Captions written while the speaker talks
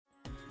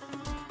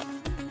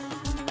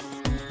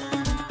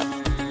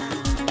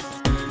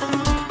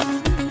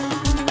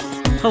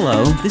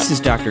Hello, this is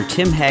Dr.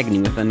 Tim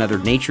Hagney with another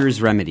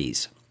Nature's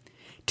Remedies.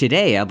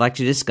 Today I'd like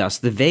to discuss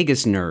the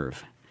vagus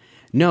nerve.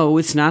 No,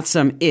 it's not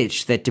some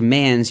itch that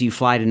demands you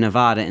fly to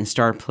Nevada and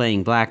start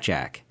playing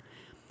blackjack.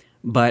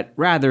 But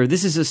rather,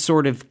 this is a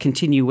sort of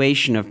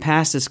continuation of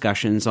past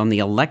discussions on the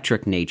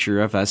electric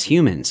nature of us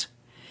humans.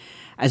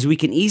 As we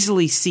can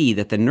easily see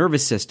that the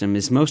nervous system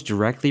is most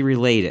directly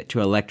related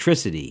to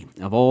electricity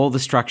of all the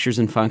structures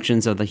and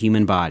functions of the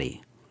human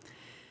body.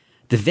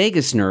 The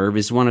vagus nerve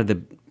is one of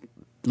the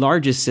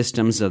largest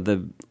systems of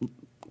the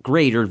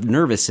greater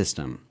nervous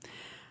system,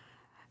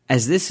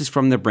 as this is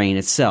from the brain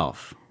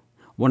itself,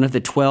 one of the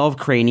 12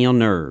 cranial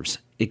nerves.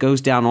 It goes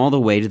down all the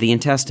way to the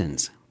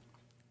intestines.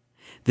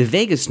 The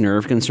vagus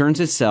nerve concerns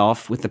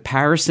itself with the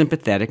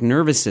parasympathetic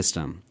nervous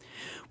system,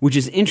 which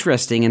is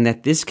interesting in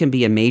that this can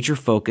be a major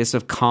focus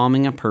of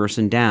calming a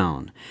person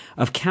down,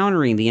 of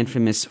countering the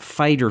infamous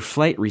fight or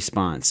flight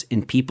response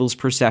in people's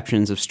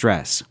perceptions of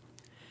stress.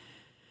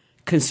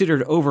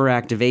 Considered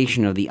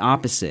overactivation of the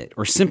opposite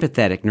or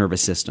sympathetic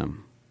nervous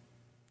system.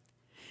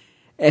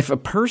 If a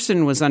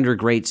person was under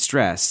great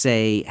stress,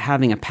 say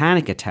having a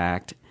panic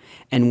attack,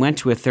 and went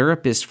to a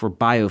therapist for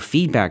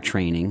biofeedback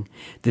training,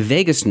 the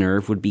vagus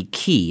nerve would be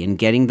key in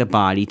getting the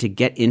body to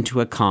get into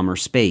a calmer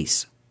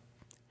space.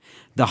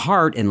 The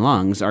heart and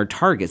lungs are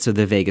targets of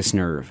the vagus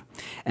nerve,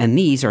 and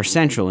these are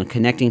central in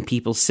connecting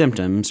people's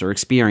symptoms or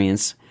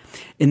experience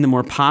in the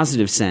more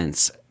positive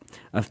sense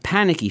of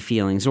panicky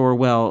feelings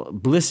or,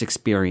 bliss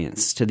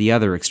experience to the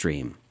other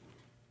extreme.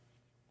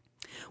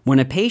 When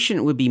a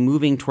patient would be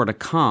moving toward a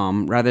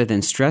calm rather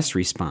than stress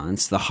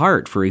response, the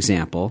heart, for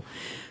example,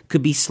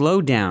 could be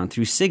slowed down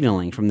through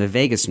signaling from the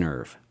vagus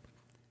nerve.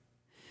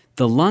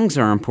 The lungs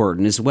are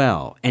important as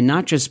well, and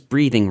not just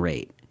breathing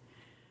rate.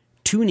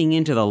 Tuning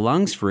into the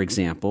lungs, for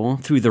example,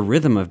 through the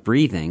rhythm of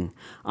breathing,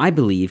 I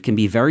believe can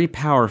be very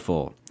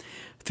powerful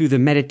through the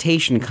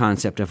meditation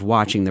concept of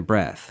watching the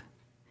breath.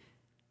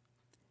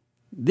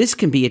 This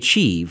can be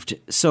achieved,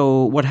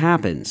 so what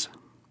happens?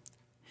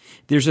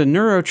 There's a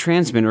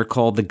neurotransmitter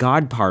called the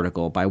God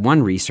particle by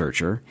one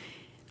researcher,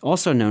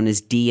 also known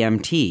as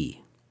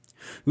DMT,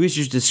 which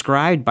is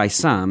described by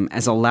some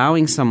as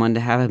allowing someone to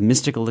have a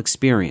mystical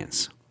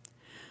experience.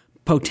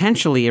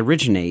 Potentially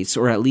originates,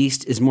 or at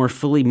least is more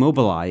fully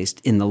mobilized,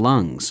 in the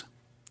lungs.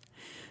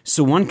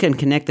 So one can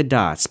connect the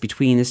dots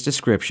between this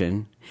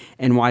description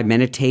and why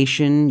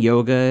meditation,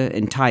 yoga,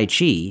 and Tai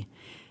Chi,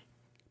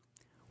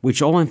 which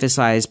all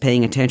emphasize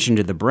paying attention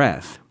to the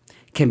breath,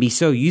 can be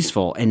so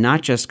useful in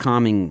not just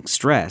calming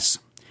stress,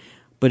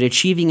 but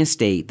achieving a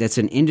state that's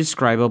an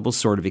indescribable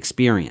sort of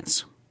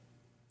experience.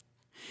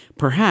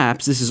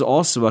 Perhaps this is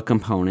also a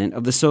component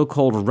of the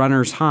so-called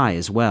runner's high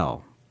as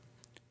well.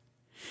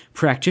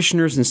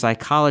 Practitioners in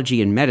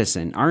psychology and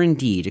medicine are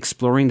indeed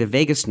exploring the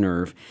vagus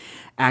nerve,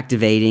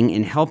 activating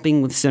and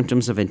helping with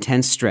symptoms of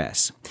intense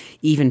stress,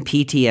 even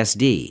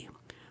PTSD,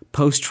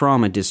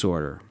 post-trauma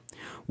disorder,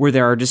 where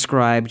there are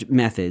described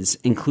methods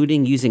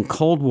including using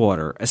cold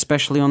water,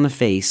 especially on the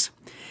face,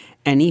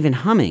 and even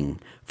humming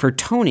for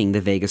toning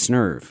the vagus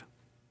nerve.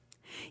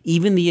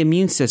 Even the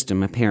immune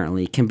system,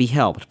 apparently, can be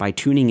helped by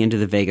tuning into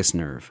the vagus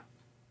nerve.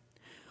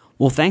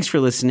 Well, thanks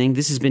for listening.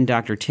 This has been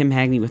Dr. Tim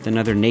Hagney with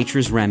another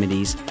Nature's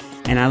Remedies,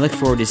 and I look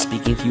forward to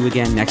speaking to you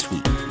again next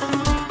week.